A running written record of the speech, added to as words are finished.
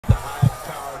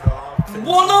One-on-one!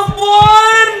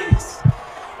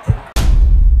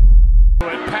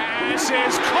 Pass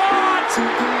is caught!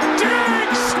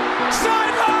 Diggs!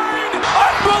 Sideline!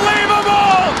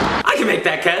 Unbelievable! I can make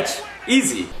that catch.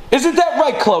 Easy. Isn't that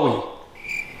right, Chloe?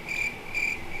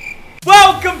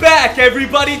 Welcome back,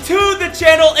 everybody, to the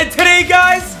channel. And today,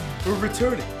 guys, we're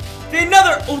returning to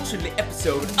another alternate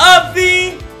episode of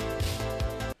the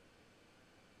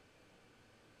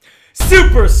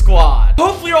Super Squad.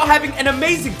 Hopefully you're all having an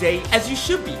amazing day, as you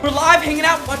should be. We're live hanging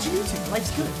out watching YouTube.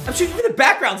 Life's good. I'm sure even the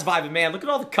background's vibing, man. Look at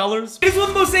all the colors. It is one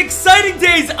of the most exciting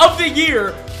days of the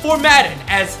year for Madden,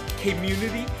 as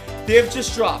community, they have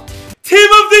just dropped Team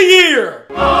of the Year.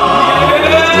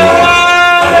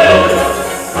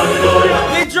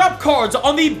 They drop cards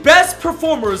on the best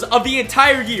performers of the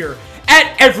entire year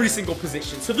at every single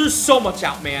position. So there's so much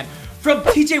out, man. From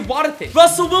TJ Watt,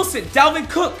 Russell Wilson, Dalvin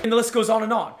Cook, and the list goes on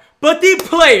and on. But the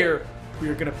player we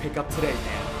are gonna pick up today,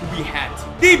 man, who we had to.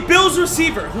 The Bills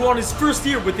receiver, who on his first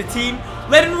year with the team,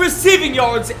 led in receiving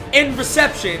yards and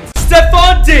receptions,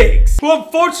 Stefon Diggs, who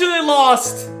unfortunately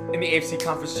lost in the AFC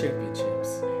Conference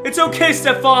Championships. It's okay,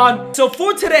 Stefon. So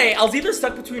for today, I was either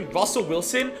stuck between Russell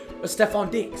Wilson or Stefon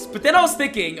Diggs. But then I was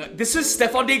thinking, this is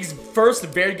Stefon Diggs' first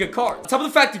very good card. On top of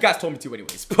the fact you guys told me to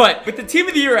anyways. But with the Team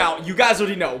of the Year out, you guys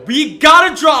already know, we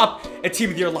gotta drop a Team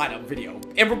of the Year lineup video.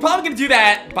 And we're probably gonna do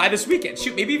that by this weekend.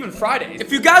 Shoot, maybe even Friday.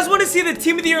 If you guys want to see the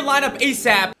Team of the Year lineup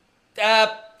ASAP,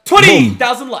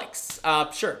 20,000 likes.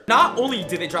 Sure. Not only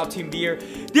did they drop Team of the Year,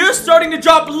 they're starting to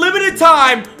drop limited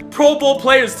time Pro Bowl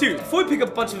players too. Before we pick up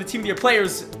a bunch of the Team of the Year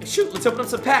players, shoot, let's open up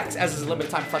some packs, as is a limited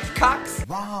time Fletcher Cox.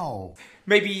 Wow.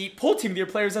 Maybe pull Team of the Year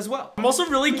players as well. I'm also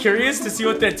really curious to see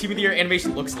what the Team of the Year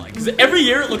animation looks like, because every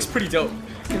year it looks pretty dope.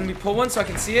 Can we pull one so I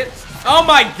can see it? Oh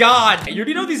my god! You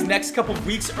already know these next couple of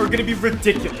weeks are gonna be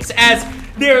ridiculous, as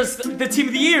there's the Team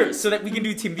of the Year, so that we can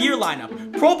do Team of the Year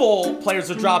lineup. Pro Bowl players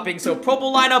are dropping, so Pro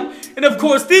Bowl lineup, and of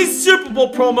course, the Super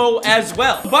Bowl promo as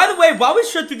well. By the way, while we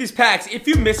shred through these packs, if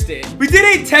you missed it, we did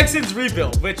a Texans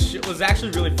rebuild, which was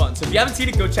actually really fun. So if you haven't seen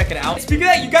it, go check it out. Speaking of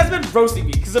that, you guys have been roasting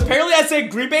me, because apparently I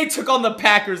said Green Bay took on the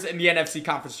Packers in the NFC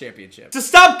Conference Championship. So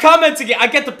stop commenting it, I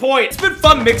get the point. It's been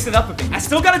fun mixing up a bit. I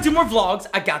still gotta do more vlogs,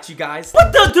 I got you guys.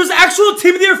 What the? There's actual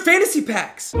Team of the Year fantasy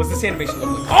packs. What's this animation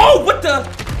look like? Oh, what the? I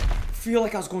feel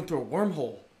like I was going through a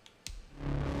wormhole.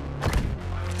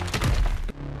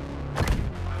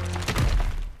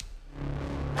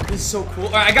 This is so cool.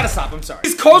 All right, I gotta stop. I'm sorry.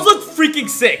 These cards look freaking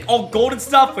sick. All golden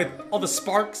stuff with all the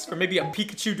sparks, or maybe a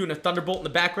Pikachu doing a thunderbolt in the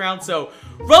background. So,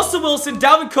 Russell Wilson,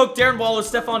 Dalvin Cook, Darren Waller,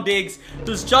 Stefon Diggs.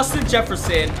 There's Justin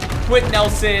Jefferson, Quentin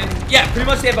Nelson. Yeah, pretty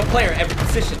much they have a player at every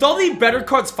position. With all the better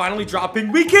cards finally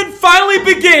dropping, we can finally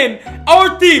begin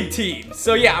our theme team.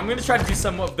 So yeah, I'm gonna try to do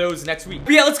some of those next week.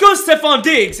 But yeah, let's go Stefon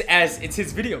Diggs, as it's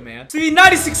his video, man. So the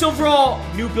 96 overall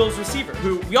new Bills receiver,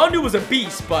 who we all knew was a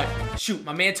beast, but shoot,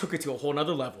 my man took it to a whole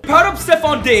nother level. Powered up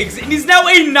Stefon Diggs, and he's now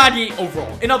a 98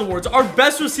 overall. In other words, our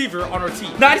best receiver on our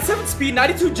team. 97 speed,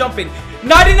 92 jumping,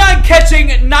 99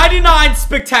 catching, 99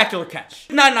 spectacular catch,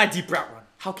 99 deep route run.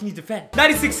 How can you defend?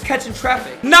 96 catch in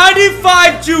traffic,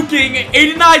 95 juking,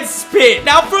 89 spin.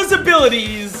 Now for his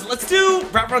abilities, let's do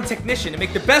route run technician to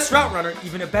make the best route runner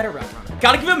even a better route runner.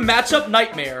 Gotta give him matchup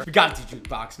nightmare. We gotta do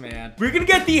jukebox, man. We're gonna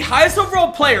get the highest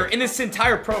overall player in this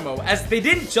entire promo, as they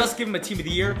didn't just give him a Team of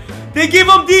the Year, they gave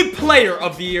him the Player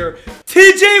of the Year,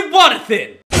 TJ Watt.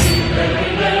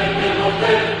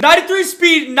 93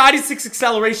 speed, 96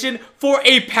 acceleration for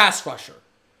a pass rusher.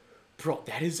 Bro,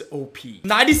 that is OP.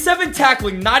 97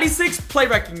 tackling, 96 play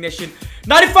recognition,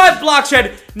 95 block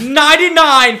shed,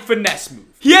 99 finesse move.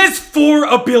 He has 4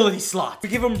 ability slots. We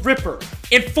give him Ripper,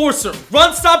 Enforcer,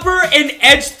 Run Stopper, and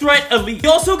Edge Threat Elite. We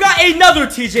also got another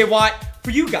TJ Watt for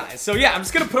you guys. So yeah, I'm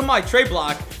just gonna put him on my trade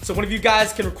block so one of you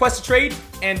guys can request a trade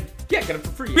and yeah, get him for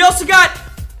free. We also got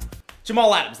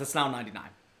Jamal Adams, that's now 99.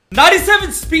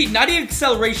 97 speed, 98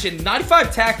 acceleration,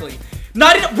 95 tackling,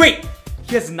 wait!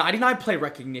 He has 99 play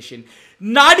recognition,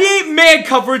 98 man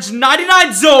coverage,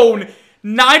 99 zone,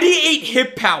 98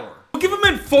 hip power. We'll give him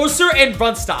Enforcer and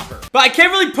Run Stopper. But I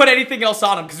can't really put anything else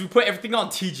on him because we put everything on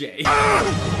TJ.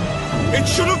 It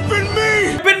should have been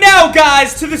me! But now,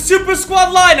 guys, to the Super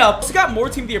Squad lineup. We got more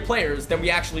Team of the Year players than we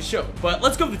actually showed. But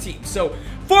let's go to the team. So,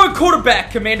 for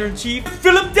quarterback, Commander-in-Chief,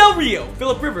 Philip Del Rio,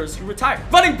 Philip Rivers, who retired.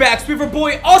 Running backs, we have our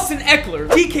boy Austin Eckler,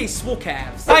 DK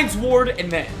Swolecavs, Hines Ward,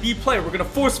 and then the player we're gonna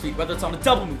force feed, whether it's on a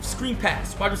double move, screen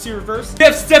pass, wide receiver reverse. We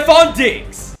have Stefon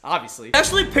Diggs, obviously. We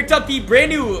actually picked up the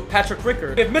brand new Patrick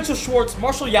Rickard. We have Mitchell Schwartz,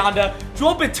 Marshall Yanda,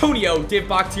 Joel Bitonio, Dave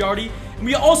Bakhtiari, And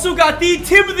we also got the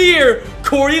Team of the Year,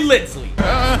 Corey Lindsley. We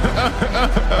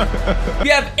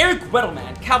have Eric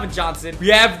Weddleman, Calvin Johnson. We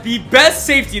have the best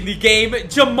safety in the game,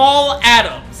 Jamal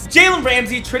Adams. Jalen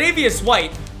Ramsey, Tre'Davious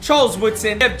White, Charles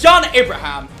Woodson. We have John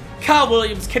Abraham, Kyle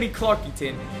Williams, Kenny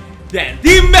Clarkington. Then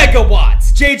the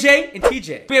Megawatts, JJ and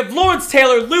TJ. We have Lawrence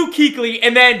Taylor, Luke Kuechly,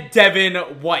 and then Devin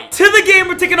White. To the game,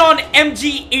 we're taking on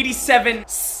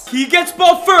MG87. He gets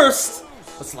ball first.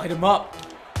 Let's light him up.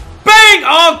 Bang!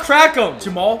 Oh, crack him.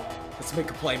 Jamal, let's make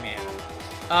a play, man.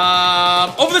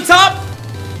 Over the top?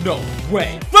 No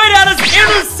way. Right at us,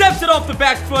 intercepted off the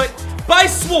back foot by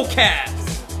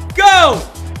Swolecast. Go!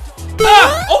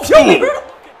 Oh, yo, we heard him.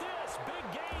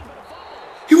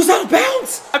 He was out of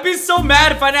bounds. I'd be so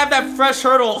mad if I didn't have that fresh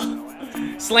hurdle.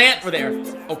 Slant, we're there.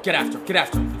 Oh, get after him, get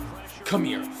after him. Come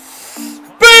here.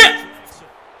 Bam!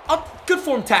 Oh, good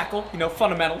form tackle, you know,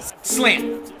 fundamentals.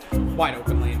 Slant. Wide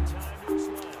open lane.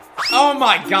 Oh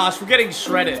my gosh, we're getting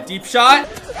shredded. Deep shot.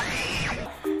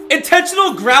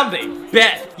 Intentional grounding.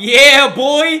 Bet. Yeah,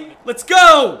 boy. Let's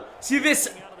go. See this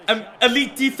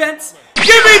elite defense? Give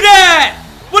me that!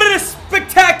 What a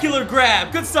spectacular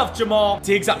grab. Good stuff, Jamal.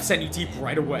 Diggs, I'm sending you deep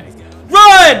right away.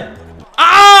 Run!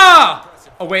 Ah!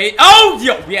 Oh, wait. Oh,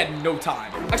 yo, we had no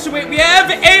time. Actually, wait, we have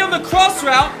A on the cross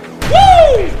route.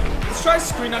 Woo! Let's try a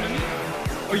screen underneath.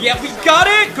 Oh, yeah, we got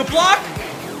it. Good block.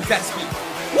 Use that speed.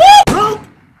 Woo! Broke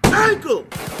ankle.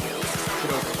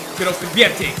 Get open. We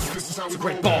have Diggs. It's a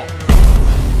great ball.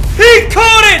 He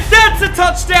caught it! That's a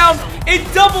touchdown in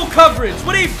double coverage.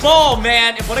 What a ball,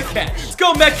 man. And what a catch. Let's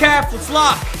go, Metcalf. Let's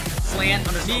lock. Slant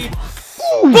underneath.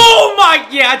 Boom! My,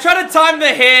 yeah, I tried to time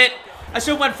the hit. I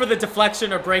should have went for the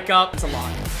deflection or breakup. It's a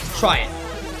lock. Try it.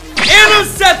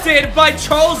 Intercepted by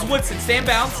Charles Woodson. Stand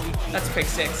bounce. That's a pick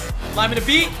six. Lineman to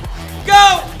beat.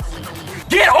 Go!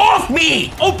 Get off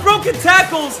me! Oh, broken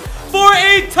tackles for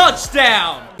a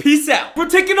touchdown. Peace out. We're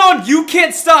taking on You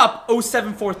Can't Stop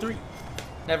 0743.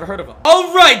 Never heard of him.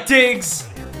 All right, Diggs.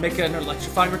 Make an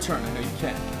electrifying return. I know you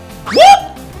can.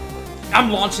 Whoop!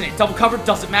 I'm launching it. Double cover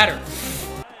doesn't matter.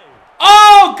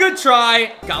 Oh, good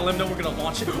try. Gotta let him know we're gonna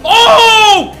launch it.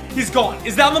 Oh! He's gone.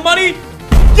 Is that on the money?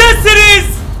 Yes, it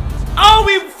is! Oh,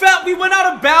 we went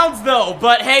out of bounds, though.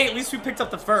 But, hey, at least we picked up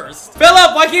the first.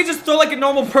 Philip, why can't you just throw like a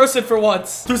normal person for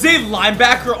once? There's a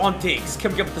linebacker on Diggs.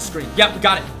 Can we get with the screen? Yep, we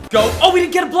got it. Go. Oh, we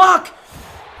didn't get a block.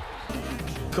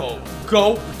 Go.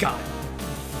 Go. We got it.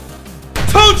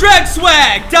 Toe drag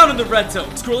swag. Down in the red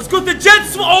zone. Screw. Let's go with the jet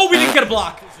swag. Oh, we didn't get a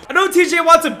block. I know TJ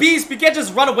wants a beast, but you can't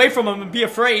just run away from him and be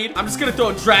afraid. I'm just going to throw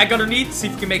a drag underneath, see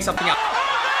if we can make something out.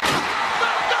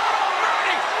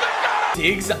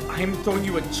 Diggs, I'm throwing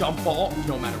you a jump ball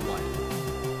no matter what.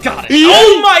 Got it.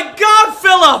 Oh my God,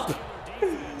 Phillip!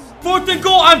 4th and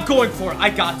goal, I'm going for it. I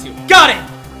got to. Got it.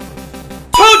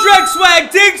 Toe drag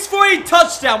swag, Diggs for a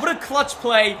touchdown. What a clutch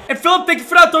play. And Phillip, thank you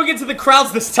for not throwing it to the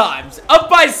crowds this time. Up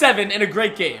by 7 in a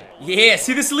great game. Yeah,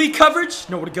 see this elite coverage?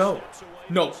 Nowhere to go.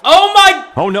 No. Oh my.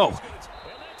 Oh no.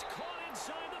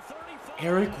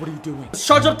 Eric, what are you doing? Let's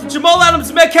charge up to Jamal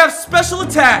Adams Metcalf special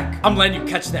attack. I'm letting you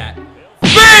catch that.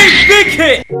 Bang! Big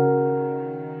hit!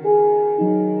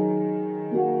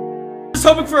 Just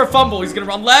hoping for a fumble. He's gonna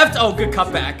run left. Oh, good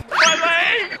cutback.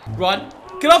 Run.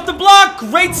 Get off the block.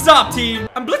 Great stop, team.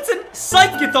 I'm blitzing.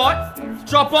 Psych, you thought.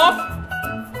 Drop off.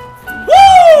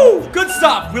 Woo! Good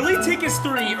stop. Will he take his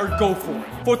 3 or go for it?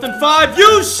 4th and 5.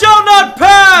 You shall not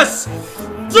pass!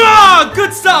 Ah,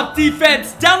 good stop,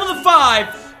 defense. Down to the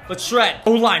 5. Let's shred.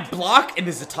 O-line block, and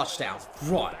this is a touchdown.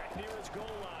 Run.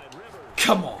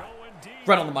 Come on.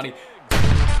 Right on the money.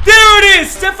 There it is!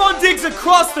 Stefon Diggs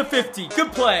across the 50.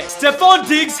 Good play. Stefon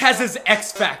Diggs has his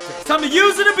X factor. Time to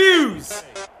use and abuse.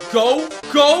 Go.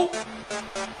 Go.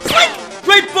 Click!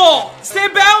 Great ball.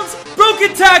 Stand bounds.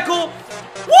 Broken tackle.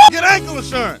 Woo! Get ankle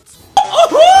insurance.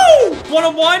 Oh-hoo!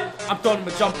 1-on-1. I'm throwing him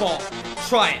a jump ball.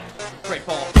 Try it. Great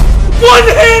ball.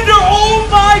 One-hander! Oh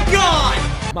my God!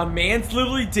 My man's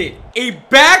literally did a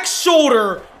back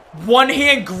shoulder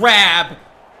one-hand grab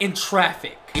in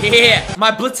traffic. Yeah. Am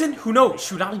I blitzing? Who knows?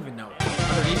 Shoot, I don't even know.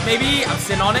 Underneath, maybe? I'm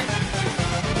sitting on it.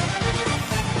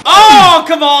 Oh,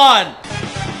 come on!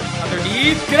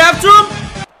 Underneath. Get after him.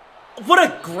 What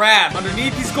a grab.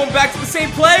 Underneath, he's going back to the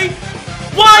same play.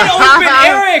 Wide open,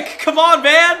 Eric! Come on,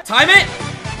 man. Time it.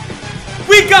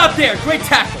 We got there. Great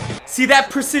tackle. See that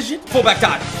precision? Fullback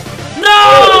dive. No!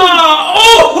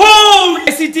 Oh!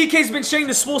 I see DK's been sharing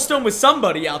the swole stone with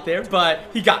somebody out there, but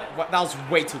he got it. That was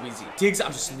way too easy. Diggs,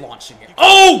 I'm just launching it.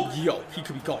 Oh! Yo, he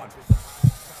could be gone.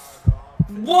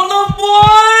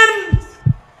 1-on-1!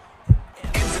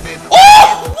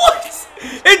 Oh! What?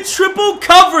 In triple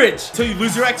coverage! Till you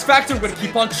lose your X factor, we're gonna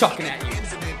keep on chucking at you.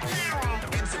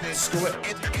 Screw it.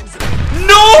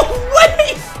 No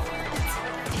way!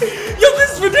 Yo,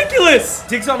 this is ridiculous!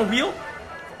 Diggs on a wheel.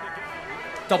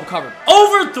 Double covered.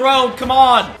 Overthrown, come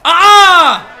on.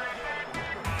 Ah!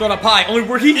 Thrown up high, only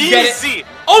where he can get it.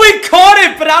 Oh, he caught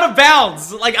it, but out of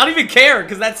bounds. Like, I don't even care,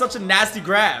 because that's such a nasty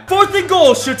grab. 4th and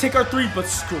goal, should take our 3, but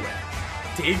screw it.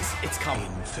 Diggs, it's coming.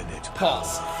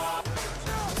 Pause.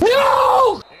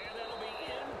 No!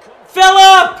 Fell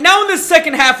up! Now in the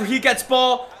second half where he gets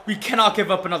ball, we cannot give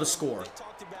up another score.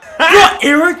 Bro,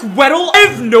 Eric Weddle? I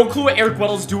have no clue what Eric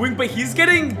Weddle's doing, but he's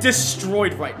getting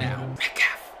destroyed right now.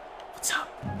 Metcalf, what's up?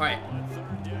 Alright.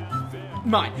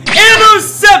 Mine.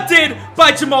 Intercepted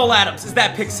by Jamal Adams. Is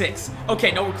that pick 6?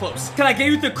 Okay, no, we're close. Can I get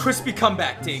you the crispy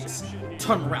comeback, Diggs?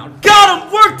 Turn around. Got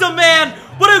him! Worked him, man!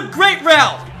 What a great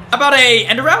route! How about a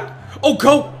end around? Oh,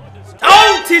 go!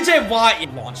 Oh, TJ Watt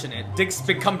launching it. Diggs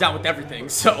been come down with everything,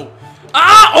 so.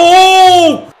 Ah!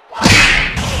 Oh!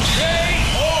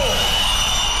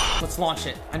 Let's launch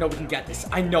it. I know we can get this.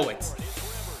 I know it.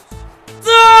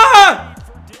 Ah!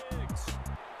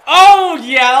 Oh,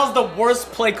 yeah, that was the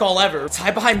worst play call ever. It's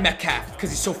hide behind Metcalf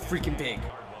because he's so freaking big.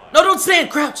 No, don't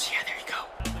stand. Crouch. Yeah, there you go.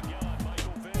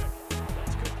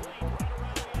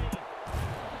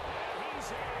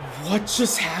 What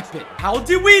just happened? How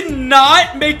did we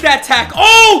not make that tackle?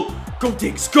 Oh! Go,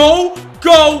 Diggs. Go.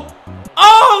 Go.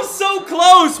 Oh, so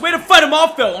close. Way to fight him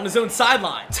off, though, on his own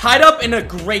sideline. Tied up in a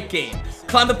great game.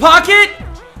 Climb the pocket.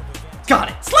 Got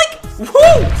it. It's like,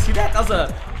 whoo! See that? That was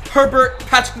a Herbert,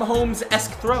 Patrick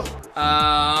Mahomes-esque throw.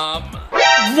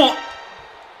 What?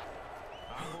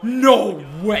 No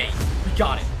way. We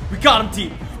got it. We got him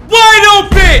deep. Wide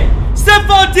open!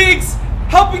 Stefon Diggs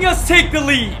helping us take the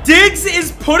lead. Diggs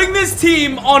is putting this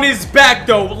team on his back,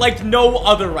 though, like no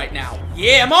other right now.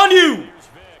 Yeah, I'm on you.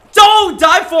 Don't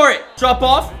die for it. Drop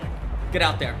off. Get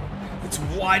out there. It's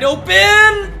wide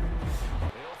open.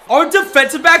 Our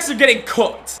defensive backs are getting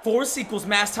cooked. Force equals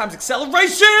mass times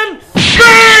acceleration.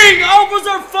 Bang! Oh, was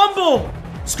our fumble.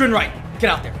 Screen right. Get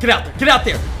out there. Get out there. Get out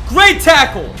there. Great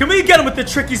tackle. Can we get him with the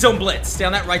tricky zone blitz? Stay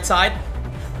on that right side.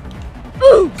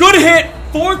 Ooh. Good hit.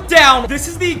 4th down. This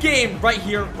is the game right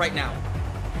here, right now.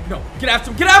 No. Get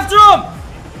after him. Get after him.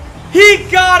 He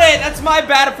got it. That's my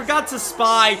bad. I forgot to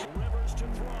spy.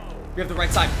 We have the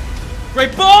right side.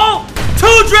 Great ball.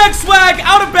 2 drag swag.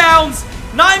 Out of bounds.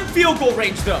 9 field goal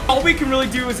range, though. All we can really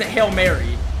do is a Hail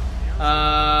Mary.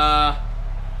 Try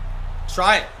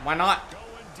it. Why not?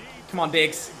 Come on,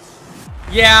 Diggs.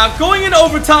 Yeah, going in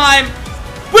overtime.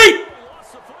 Wait!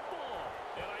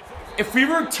 If we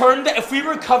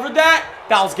recovered that,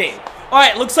 that was game.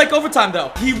 Alright, looks like overtime,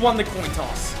 though. He won the coin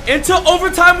toss. Into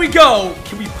overtime we go.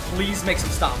 Can we please make some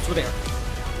stops? We're there.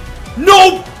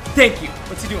 Nope! Thank you.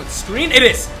 What's he doing? Screen? It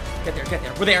is. Get there, get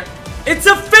there. We're there. It's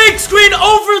a fake screen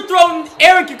overthrown.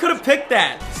 Eric, you could have picked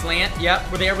that. Slant.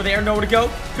 Yep, we're there. We're there. Nowhere to go.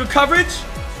 Good coverage.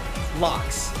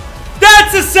 Locks.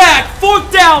 That's a sack.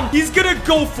 4th down. He's going to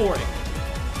go for it.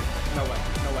 No way.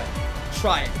 No way.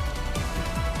 Try it.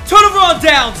 Turnover on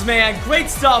downs, man.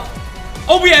 Great stuff.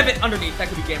 Oh, we have it underneath. That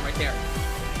could be game right there.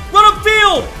 Run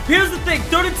upfield. Here's the thing.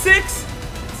 3rd and 6.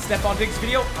 Stefon Diggs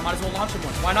video. I might as well launch him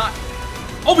one. Why not?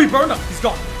 Oh, we burned him. He's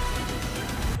gone.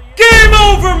 Game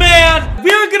over, man!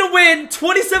 We are going to win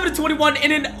 27-21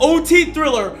 in an OT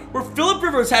thriller where Phillip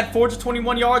Rivers had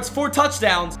 421 yards, 4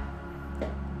 touchdowns.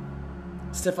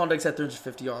 Stefon Diggs had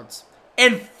 350 yards.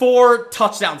 And 4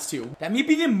 touchdowns, too. That may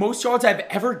be the most yards I've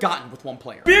ever gotten with one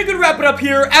player. We're going to wrap it up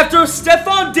here after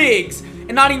Stefon Diggs,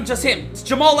 and not even just him, it's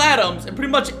Jamal Adams, and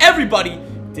pretty much everybody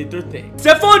did their thing.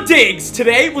 Stefon Diggs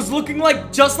today was looking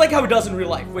like just like how he does in real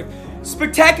life, with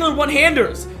spectacular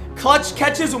one-handers. Clutch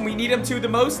catches when we need him to the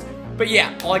most. But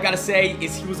yeah, all I gotta say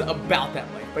is he was about that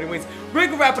way. But anyways, we're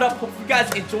gonna wrap it up. Hope you guys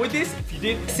enjoyed this. If you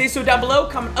did, say so down below.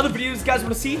 Comment other videos you guys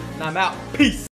want to see. And I'm out. Peace.